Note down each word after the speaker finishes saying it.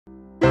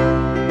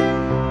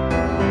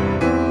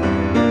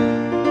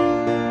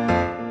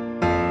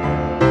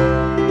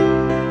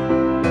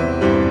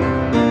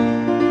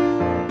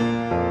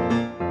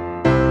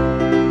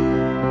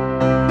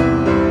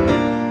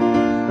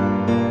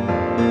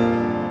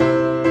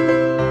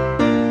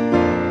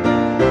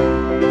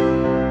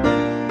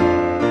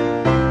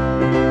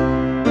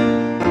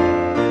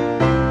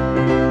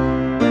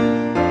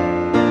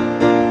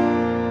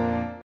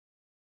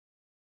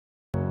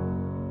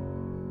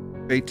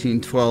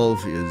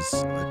1812 is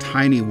a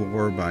tiny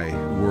war by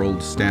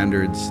world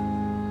standards.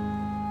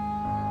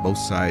 Both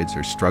sides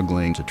are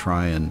struggling to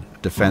try and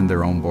defend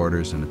their own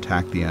borders and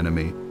attack the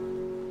enemy.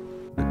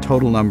 The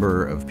total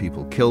number of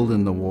people killed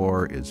in the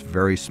war is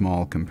very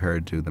small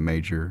compared to the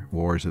major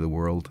wars of the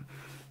world,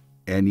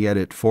 and yet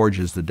it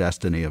forges the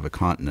destiny of a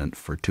continent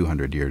for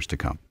 200 years to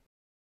come.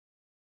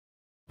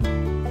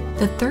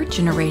 The third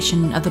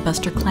generation of the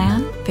Buster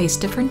clan faced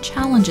different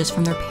challenges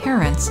from their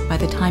parents by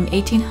the time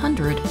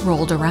 1800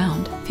 rolled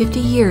around. 50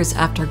 years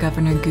after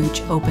Governor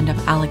Gooch opened up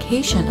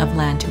allocation of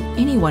land to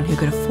anyone who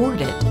could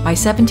afford it, by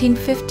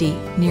 1750,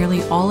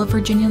 nearly all of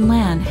Virginian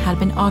land had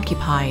been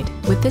occupied.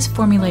 With this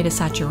formulated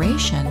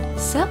saturation,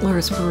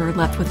 settlers were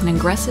left with an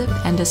aggressive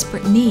and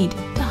desperate need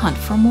to hunt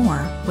for more.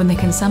 When the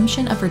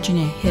consumption of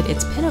Virginia hit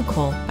its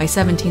pinnacle, by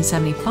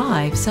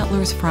 1775,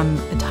 settlers from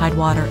the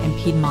Tidewater and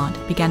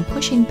Piedmont began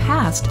pushing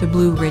past the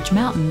Blue Ridge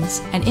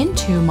Mountains and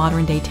into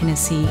modern-day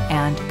Tennessee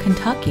and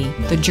Kentucky.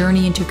 The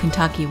journey into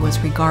Kentucky was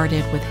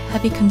regarded with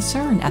heavy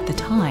concern at the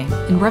time.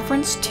 In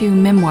reference to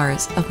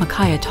memoirs of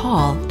Micaiah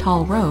Tall,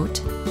 Tall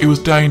wrote, "It was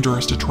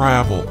dangerous to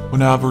travel.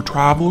 Whenever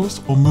travelers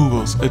or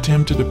movers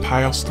attempted to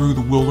pass through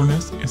the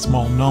wilderness in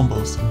small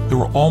numbers, they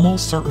were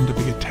almost certain to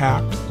be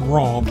attacked,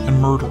 robbed,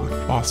 and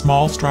murdered by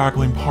small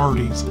straggling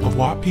parties of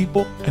white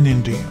people and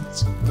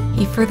Indians."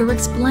 He further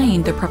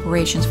explained the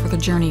preparations for the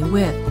journey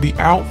with the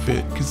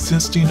outfit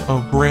consisting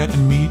of bread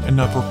and meat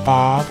enough for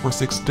 5 or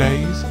 6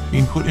 days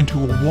being put into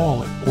a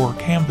wallet or a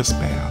canvas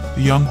bag,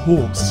 the young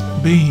horse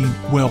being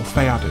well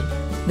fatted.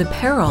 The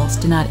perils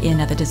did not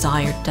end at the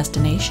desired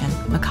destination.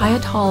 Micaiah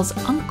Tall's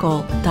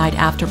uncle died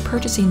after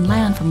purchasing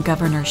land from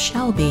Governor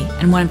Shelby,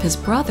 and one of his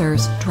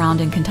brothers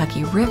drowned in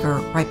Kentucky River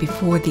right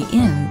before the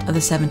end of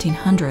the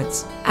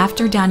 1700s.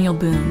 After Daniel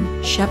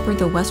Boone shepherded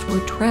the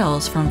westward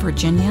trails from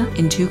Virginia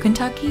into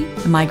Kentucky,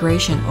 the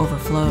migration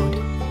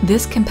overflowed.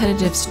 This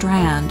competitive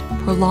strand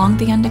prolonged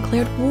the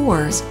undeclared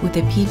wars with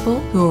the people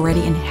who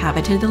already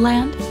inhabited the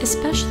land,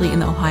 especially in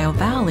the Ohio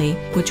Valley,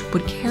 which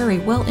would carry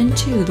well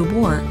into the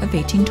War of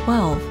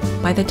 1812.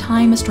 By the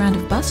time a strand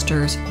of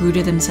busters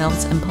rooted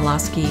themselves in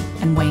Pulaski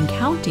and Wayne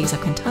counties of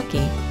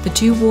Kentucky, the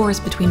two wars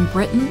between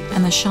Britain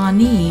and the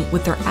Shawnee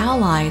with their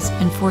allies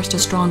enforced a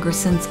stronger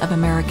sense of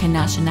American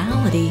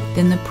nationality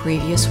than the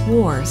previous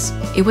wars.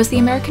 It was the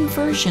American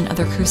version of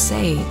the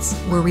Crusades,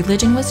 where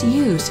religion was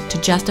used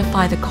to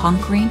justify the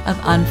conquering of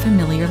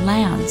unfamiliar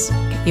lands.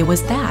 It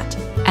was that.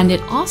 And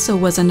it also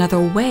was another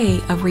way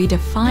of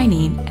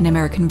redefining an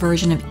American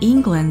version of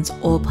England's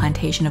old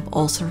plantation of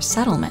Ulster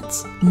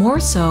settlements. More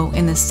so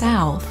in the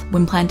South,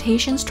 when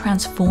plantations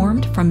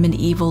transformed from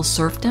medieval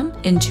serfdom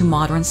into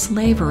modern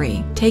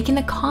slavery, taking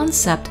the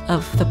concept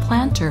of the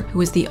planter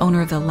who is the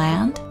owner of the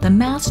land, the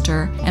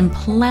master, and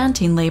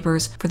planting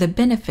labors for the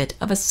benefit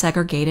of a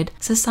segregated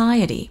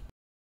society.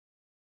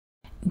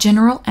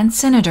 General and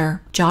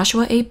Senator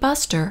Joshua A.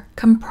 Buster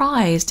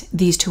comprised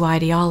these two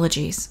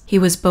ideologies. He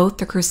was both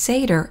the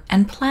crusader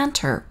and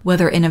planter,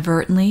 whether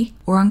inadvertently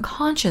or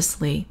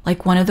unconsciously,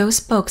 like one of those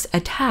spokes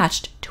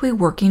attached to a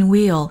working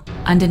wheel.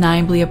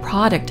 Undeniably a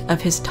product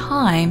of his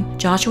time,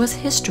 Joshua's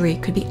history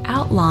could be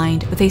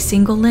outlined with a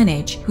single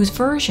lineage, whose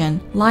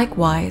version,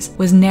 likewise,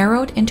 was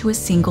narrowed into a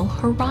single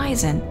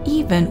horizon,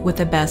 even with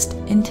the best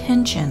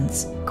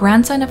intentions.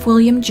 Grandson of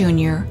William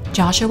Jr.,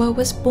 Joshua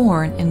was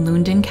born in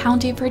Loudoun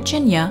County,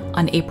 Virginia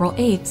on April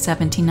 8,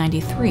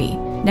 1793,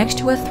 next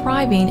to a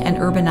thriving and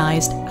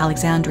urbanized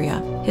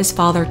Alexandria. His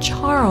father,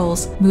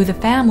 Charles, moved the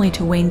family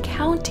to Wayne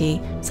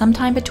County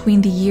sometime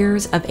between the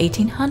years of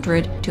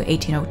 1800 to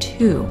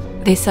 1802.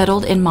 They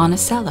settled in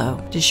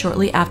Monticello just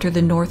shortly after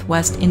the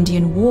Northwest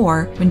Indian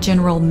War, when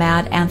General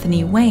Mad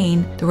Anthony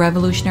Wayne, the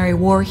Revolutionary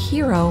War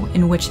hero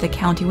in which the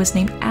county was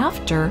named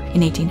after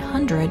in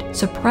 1800,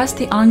 suppressed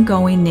the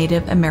ongoing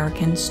Native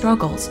American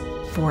struggles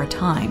for a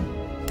time.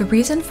 The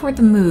reason for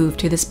the move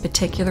to this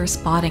particular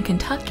spot in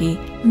Kentucky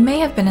may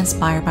have been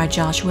inspired by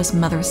Joshua's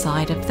mother's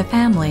side of the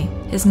family.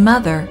 His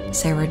mother,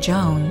 Sarah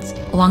Jones,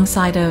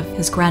 alongside of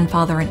his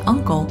grandfather and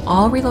uncle,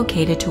 all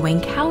relocated to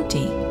Wayne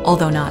County,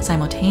 although not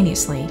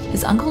simultaneously.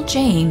 His uncle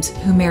James,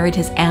 who married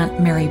his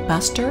Aunt Mary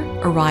Buster,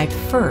 arrived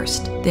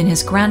first, then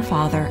his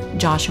grandfather,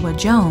 Joshua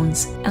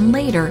Jones, and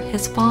later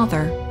his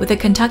father. With the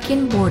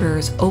Kentuckian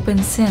borders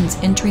open since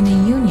entering the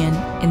Union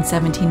in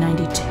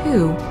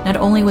 1792, not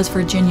only was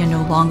Virginia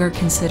no longer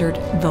considered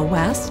the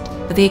West,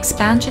 but the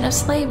expansion of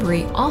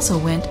slavery also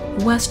went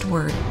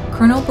westward.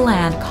 Colonel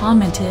Bland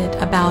commented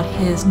about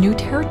his new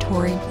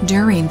territory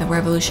during the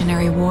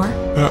Revolutionary War.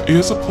 "There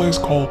is a place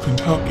called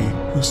Kentucky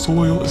whose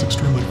soil is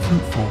extremely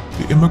fruitful.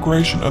 The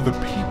immigration of the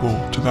people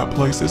to that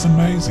place is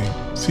amazing,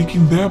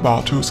 seeking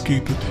thereby to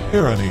escape the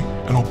tyranny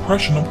and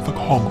oppression of the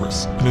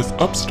Congress and its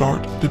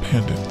upstart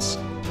dependents."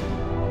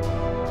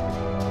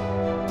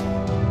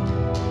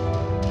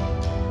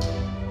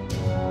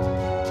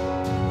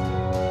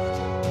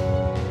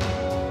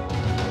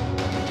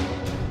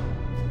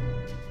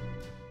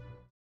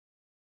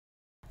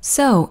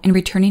 So, in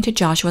returning to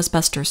Joshua's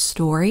Buster's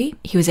story,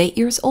 he was 8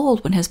 years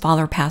old when his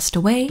father passed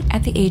away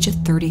at the age of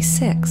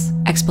 36.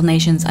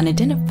 Explanations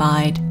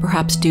unidentified,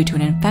 perhaps due to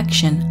an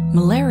infection,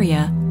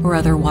 malaria, or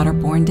other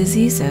waterborne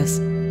diseases.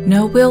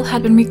 No will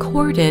had been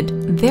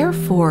recorded,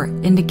 therefore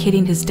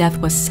indicating his death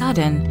was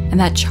sudden, and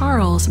that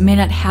Charles may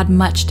not have had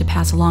much to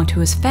pass along to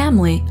his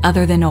family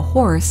other than a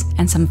horse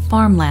and some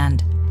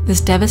farmland. This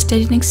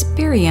devastating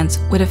experience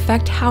would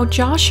affect how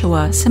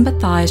Joshua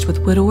sympathized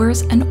with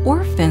widowers and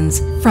orphans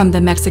from the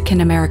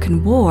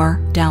Mexican-American War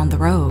down the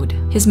road.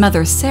 His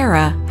mother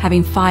Sarah,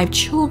 having 5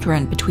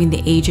 children between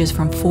the ages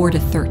from 4 to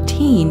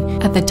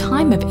 13 at the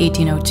time of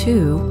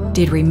 1802,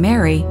 did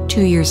remarry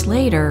 2 years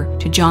later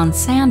to John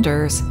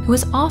Sanders, who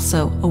was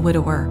also a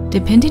widower.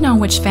 Depending on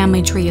which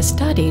family tree is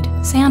studied,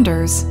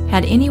 Sanders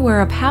had anywhere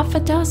of half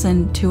a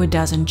dozen to a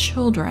dozen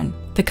children.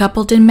 The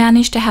couple did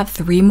manage to have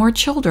 3 more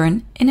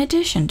children in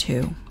addition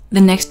to.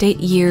 The next 8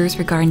 years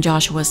regarding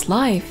Joshua's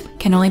life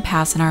can only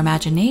pass in our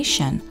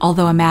imagination,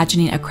 although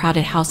imagining a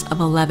crowded house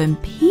of 11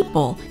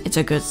 people is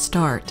a good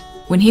start.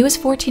 When he was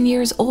 14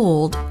 years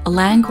old, a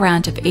land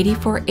grant of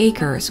 84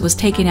 acres was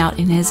taken out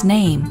in his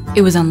name.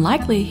 It was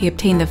unlikely he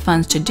obtained the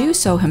funds to do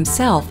so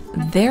himself,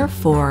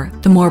 therefore,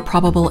 the more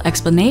probable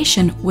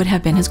explanation would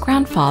have been his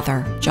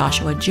grandfather,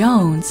 Joshua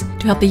Jones,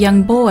 to help the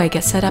young boy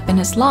get set up in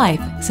his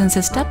life, since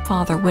his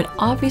stepfather would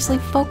obviously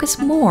focus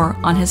more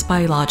on his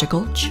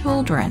biological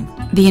children.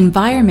 The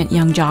environment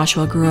young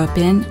Joshua grew up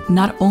in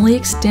not only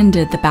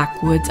extended the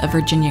backwoods of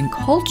Virginian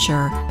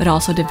culture, but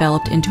also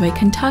developed into a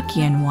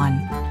Kentuckian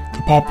one.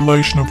 The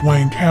population of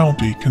Wayne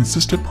County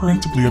consisted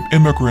principally of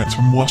immigrants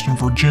from Western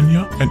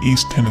Virginia and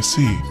East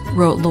Tennessee,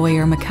 wrote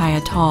lawyer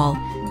Micaiah Tall,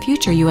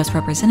 future U.S.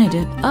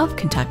 Representative of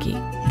Kentucky.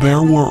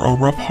 There were a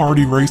rough,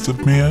 hardy race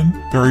of men,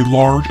 very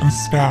large and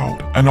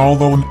stout, and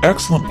although an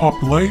excellent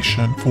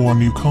population for a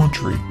new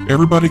country,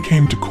 everybody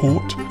came to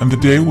court, and the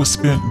day was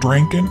spent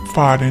drinking,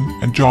 fighting,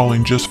 and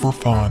jollying just for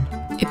fun.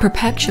 It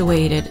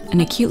perpetuated an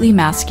acutely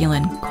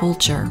masculine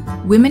culture.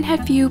 Women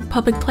had few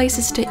public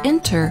places to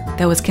enter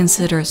that was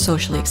considered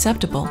socially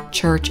acceptable,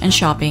 church and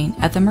shopping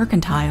at the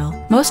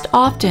mercantile. Most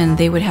often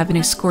they would have been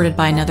escorted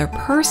by another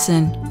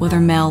person, whether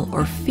male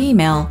or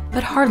female,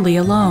 but hardly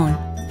alone.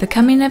 The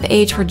coming of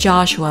age for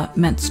Joshua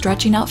meant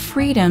stretching out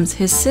freedoms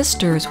his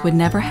sisters would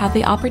never have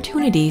the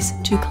opportunities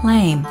to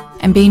claim.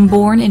 And being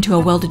born into a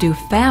well-to-do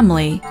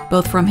family,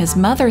 both from his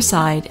mother's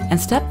side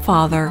and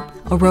stepfather,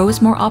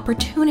 arose more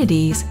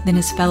opportunities than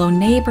his fellow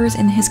neighbors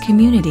in his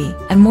community,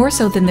 and more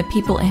so than the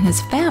people in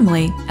his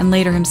family and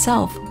later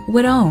himself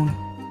would own.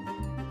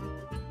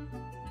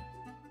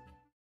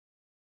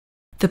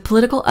 The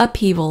political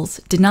upheavals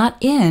did not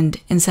end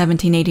in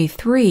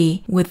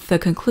 1783 with the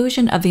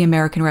conclusion of the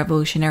American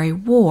Revolutionary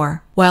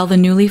War. While the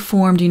newly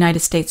formed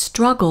United States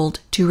struggled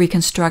to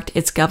reconstruct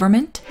its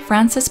government,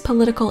 France's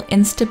political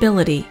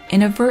instability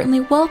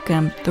inadvertently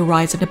welcomed the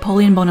rise of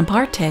Napoleon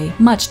Bonaparte,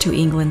 much to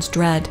England's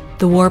dread.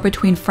 The war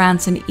between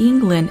France and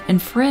England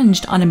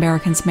infringed on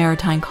Americans'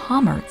 maritime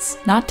commerce,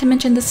 not to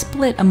mention the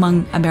split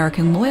among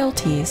American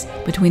loyalties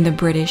between the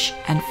British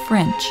and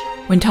French.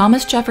 When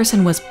Thomas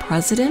Jefferson was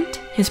president,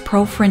 his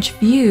pro-French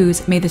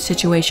views made the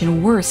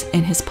situation worse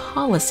in his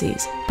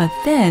policies. But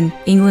then,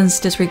 England's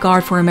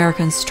disregard for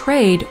Americans'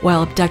 trade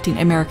while abducting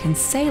American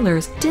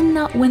sailors did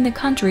not win the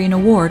country an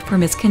award for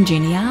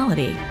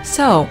miscongeniality.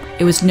 So,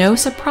 it was no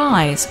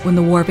surprise when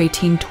the War of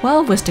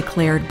 1812 was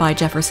declared by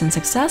Jefferson's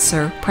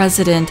successor,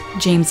 President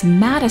James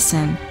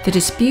Madison. The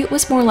dispute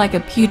was more like a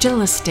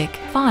pugilistic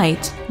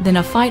fight than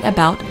a fight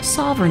about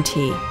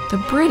sovereignty.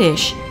 The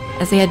British,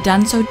 as they had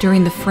done so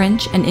during the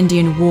French and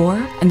Indian War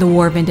and the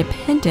War of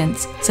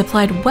Independence,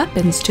 supplied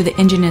weapons to the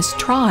indigenous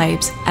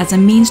tribes as a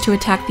means to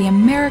attack the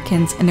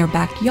Americans in their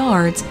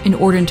backyards in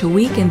order to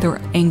weaken their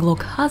Anglo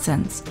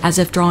cousins, as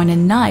if drawing a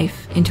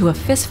knife into a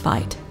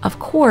fistfight. Of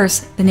course,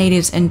 the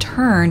natives in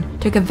turn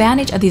took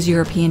advantage of these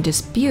European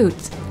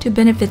disputes to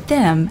benefit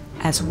them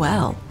as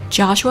well.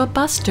 Joshua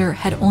Buster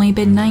had only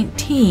been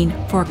 19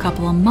 for a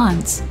couple of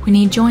months when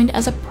he joined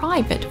as a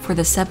private for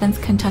the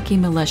 7th Kentucky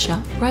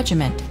Militia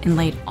Regiment in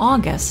late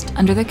August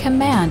under the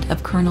command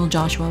of Colonel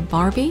Joshua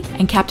Barbie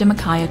and Captain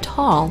Micaiah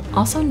Tall,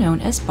 also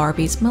known as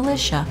Barbie's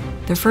Militia.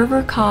 The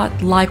fervor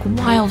caught like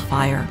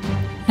wildfire.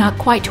 Not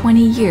quite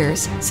 20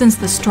 years since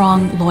the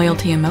strong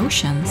loyalty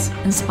emotions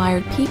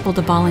inspired people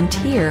to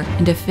volunteer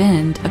and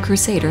defend a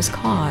crusader's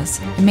cause.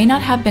 It may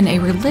not have been a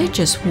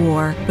religious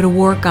war, but a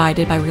war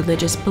guided by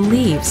religious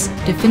beliefs,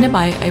 defended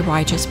by a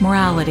righteous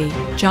morality.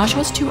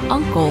 Joshua's 2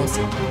 uncles,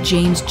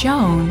 James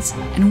Jones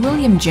and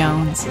William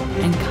Jones,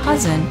 and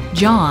cousin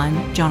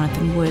John,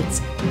 Jonathan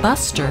Woods,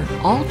 Buster,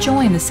 all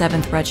joined the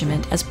 7th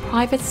Regiment as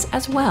privates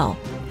as well.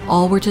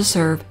 All were to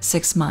serve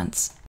 6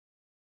 months.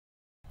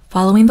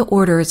 Following the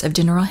orders of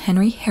General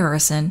Henry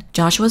Harrison,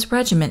 Joshua's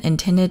regiment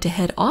intended to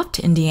head off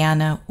to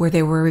Indiana, where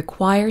they were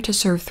required to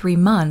serve 3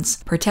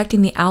 months,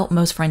 protecting the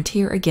outmost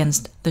frontier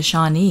against the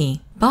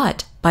Shawnee.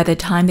 But by the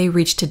time they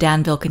reached to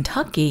Danville,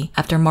 Kentucky,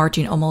 after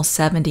marching almost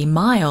 70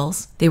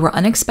 miles, they were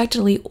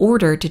unexpectedly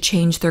ordered to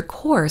change their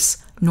course,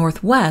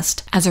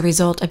 northwest as a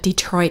result of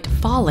Detroit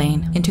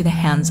falling into the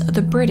hands of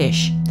the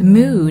British. The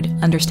mood,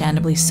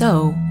 understandably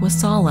so, was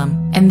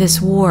solemn. And this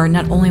war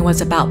not only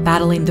was about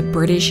battling the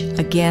British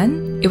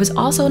again, it was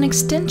also an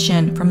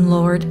extension from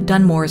Lord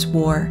Dunmore's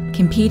War,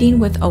 competing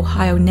with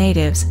Ohio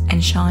natives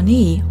and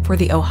Shawnee for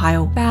the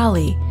Ohio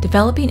Valley,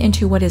 developing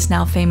into what is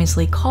now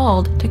famously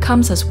called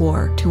Tecumseh's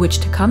War, to which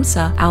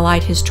Tecumseh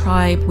allied his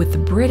tribe with the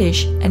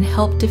British and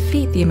helped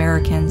defeat the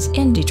Americans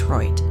in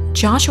Detroit.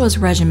 Joshua's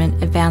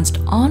regiment advanced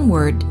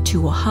onward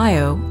to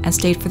Ohio and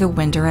stayed for the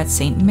winter at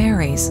St.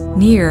 Mary's,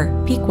 near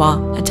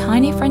Pequot, a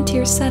tiny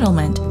frontier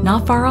settlement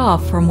not far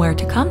off from where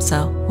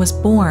Tecumseh was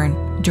born.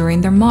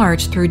 During their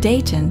march through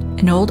Dayton,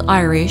 an old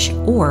Irish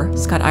or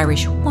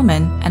Scot-Irish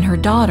woman and her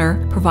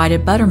daughter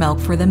provided buttermilk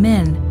for the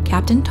men.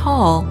 Captain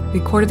Tall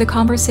recorded the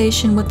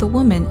conversation with the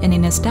woman in a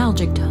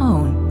nostalgic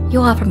tone.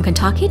 "You are from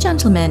Kentucky,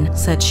 gentlemen?"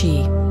 said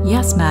she.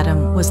 "Yes,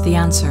 madam," was the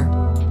answer.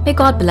 "May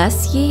God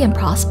bless ye and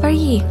prosper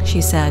ye,"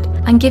 she said,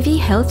 "and give ye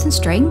health and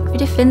strength to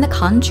defend the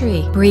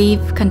country.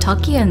 Brave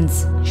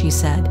Kentuckians," she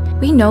said.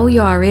 "We know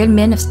you are real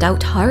men of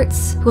stout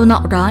hearts, who will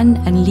not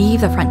run and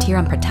leave the frontier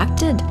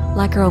unprotected,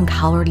 like our own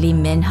cowardly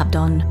men have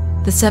done."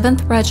 The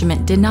 7th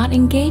Regiment did not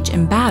engage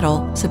in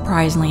battle,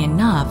 surprisingly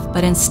enough,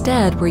 but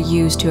instead were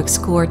used to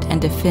escort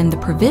and defend the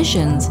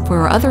provisions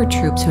for other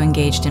troops who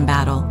engaged in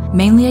battle,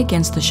 mainly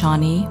against the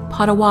Shawnee,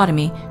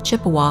 Potawatomi,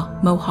 Chippewa,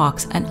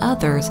 Mohawks, and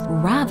others,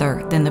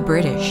 rather than the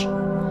British.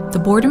 The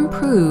boredom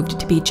proved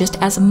to be just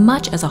as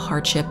much as a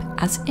hardship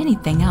as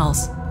anything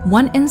else.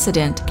 One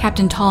incident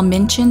Captain Tall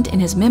mentioned in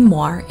his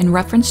memoir in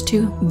reference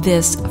to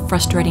this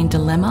frustrating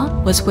dilemma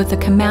was with the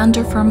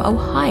commander from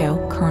Ohio,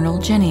 Colonel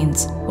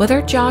Jennings.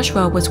 Whether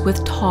Joshua was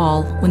with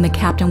Tall when the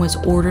captain was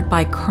ordered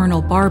by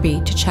Colonel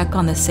Barbie to check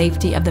on the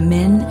safety of the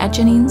men at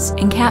Jennings'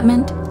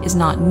 encampment is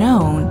not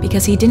known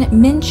because he didn't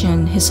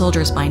mention his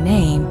soldiers by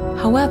name.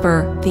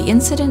 However, the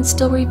incident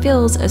still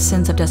reveals a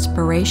sense of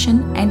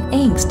desperation and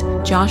angst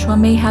Joshua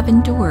may have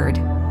endured.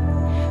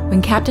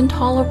 When Captain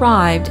Tall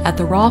arrived at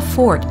the raw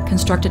fort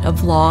constructed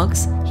of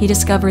logs, he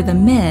discovered the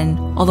men,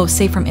 although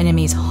safe from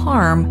enemies'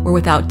 harm, were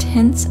without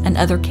tents and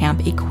other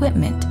camp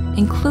equipment,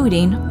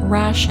 including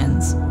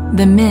rations.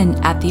 The men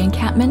at the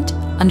encampment,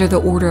 under the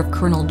order of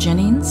Colonel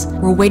Jennings,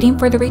 were waiting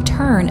for the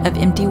return of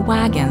empty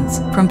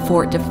wagons from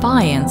Fort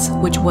Defiance,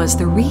 which was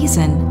the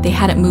reason they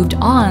hadn't moved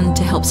on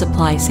to help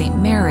supply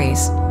St.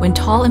 Mary's. When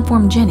Tall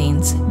informed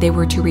Jennings they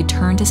were to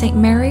return to St.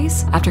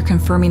 Mary's after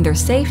confirming their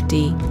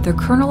safety, their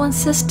colonel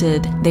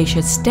insisted they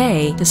should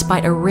stay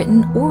despite a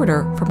written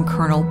order from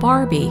Colonel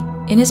Barbie.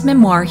 In his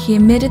memoir, he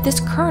admitted this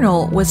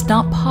colonel was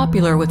not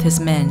popular with his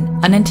men,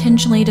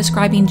 unintentionally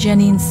describing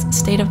Jennings'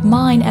 state of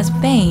mind as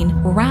vain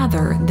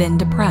rather than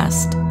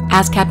depressed.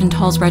 As Captain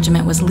Tall's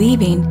regiment was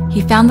leaving,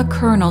 he found the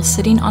colonel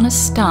sitting on a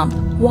stump,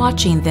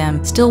 watching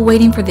them, still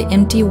waiting for the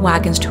empty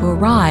wagons to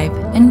arrive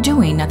and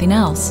doing nothing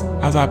else.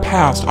 As I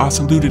passed, I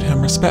saluted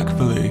him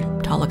respectfully,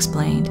 Tall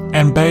explained,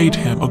 and bade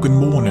him a good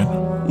morning.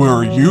 "Where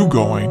are you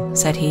going?"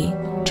 said he.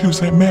 "To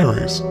St.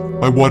 Mary's."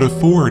 "By what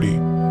authority?"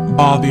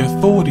 "By the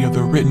authority of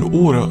the written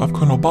order of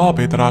Colonel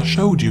Barbie that I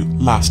showed you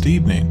last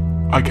evening.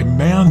 I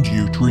command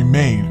you to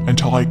remain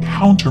until I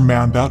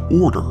countermand that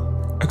order."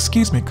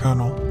 "Excuse me,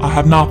 Colonel, I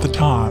have not the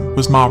time,"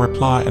 was my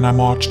reply, and I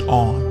marched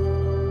on.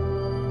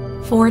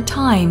 For a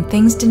time,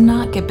 things did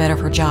not get better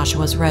for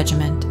Joshua's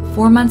regiment.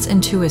 4 months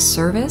into his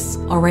service,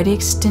 already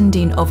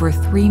extending over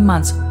 3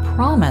 months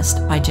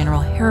promised by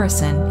General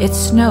Harrison, it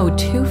snowed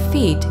 2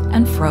 feet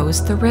and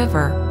froze the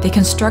river. They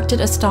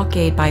constructed a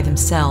stockade by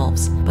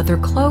themselves, but their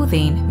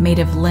clothing, made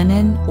of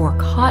linen or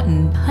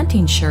cotton,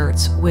 hunting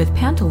shirts with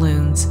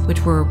pantaloons,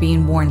 which were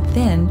being worn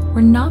thin,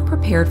 were not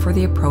prepared for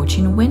the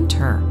approaching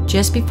winter.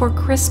 Just before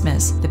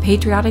Christmas, the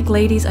patriotic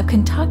ladies of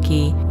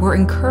Kentucky were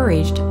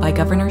encouraged by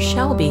Governor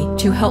Shelby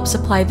to help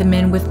supply the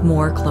men with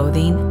more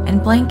clothing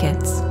and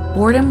blankets.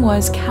 Boredom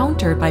was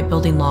countered by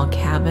building log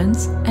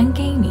cabins and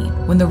gaming.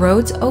 When the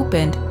roads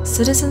opened,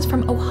 citizens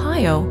from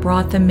Ohio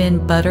brought the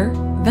men butter,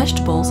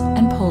 vegetables,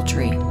 and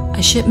poultry.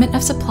 A shipment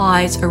of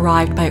supplies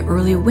arrived by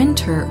early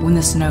winter when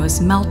the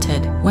snows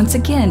melted. Once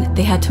again,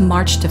 they had to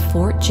march to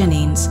Fort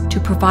Jennings to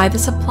provide the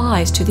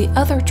supplies to the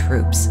other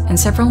troops, and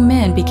several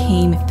men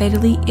became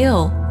fatally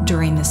ill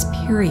during this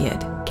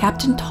period.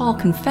 Captain Tall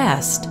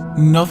confessed,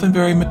 "Nothing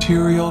very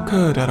material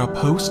occurred at our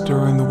post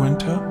during the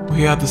winter.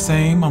 We had the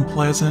same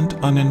unpleasant,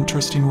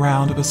 uninteresting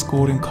round of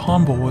escorting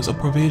convoys of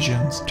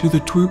provisions to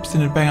the troops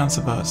in advance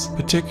of us,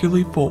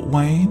 particularly Fort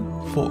Wayne,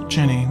 Fort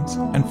Jennings,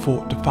 and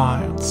Fort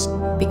Defiance."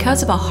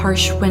 Because of a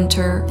harsh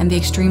winter and the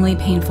extremely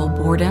painful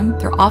boredom,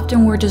 there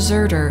often were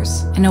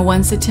deserters and a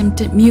once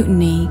attempted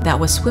mutiny that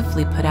was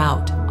swiftly put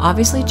out.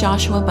 Obviously,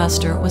 Joshua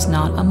Buster was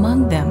not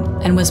among them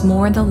and was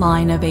more in the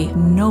line of a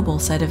noble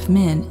set of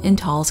men in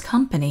Tall's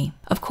company.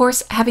 Of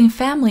course, having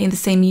family in the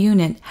same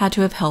unit had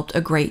to have helped a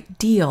great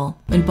deal.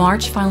 When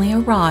March finally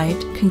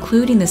arrived,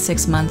 concluding the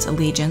 6 months'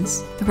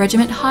 allegiance, the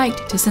regiment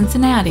hiked to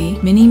Cincinnati,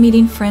 many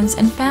meeting friends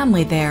and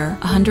family there,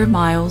 100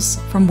 miles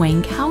from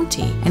Wayne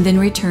County, and then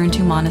returned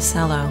to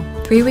Monticello.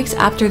 3 weeks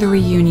after the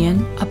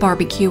reunion, a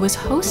barbecue was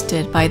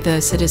hosted by the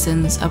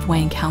citizens of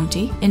Wayne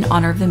County in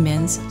honor of the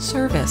men's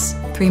service.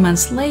 3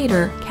 months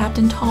later,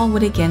 Captain Tall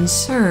would again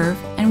serve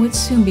and would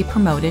soon be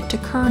promoted to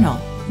colonel.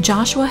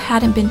 Joshua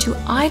hadn't been too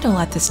idle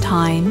at this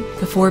time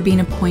before being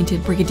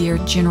appointed brigadier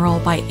general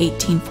by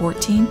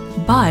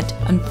 1814, but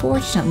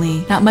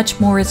unfortunately, not much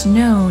more is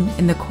known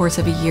in the course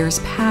of a year's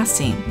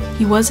passing.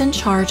 He was in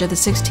charge of the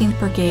 16th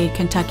Brigade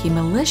Kentucky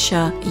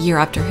Militia a year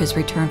after his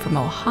return from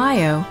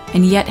Ohio,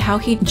 and yet how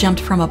he jumped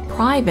from a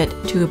private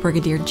to a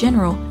brigadier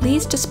general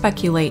leads to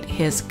speculate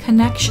his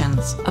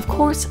connections. Of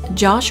course,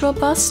 Joshua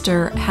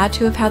Buster had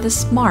to have had the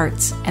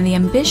smarts and the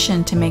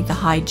ambition to make the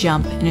high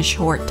jump in a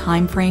short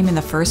time frame in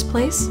the first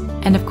place.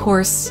 And of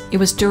course, it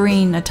was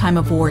during a time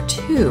of war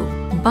too.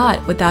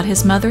 But without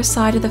his mother's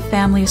side of the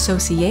family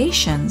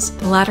associations,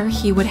 the ladder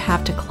he would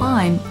have to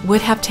climb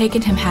would have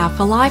taken him half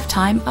a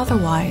lifetime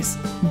otherwise.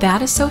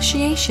 That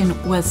association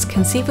was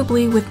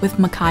conceivably with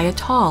Micaiah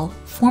Tall,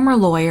 former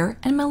lawyer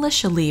and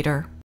militia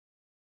leader.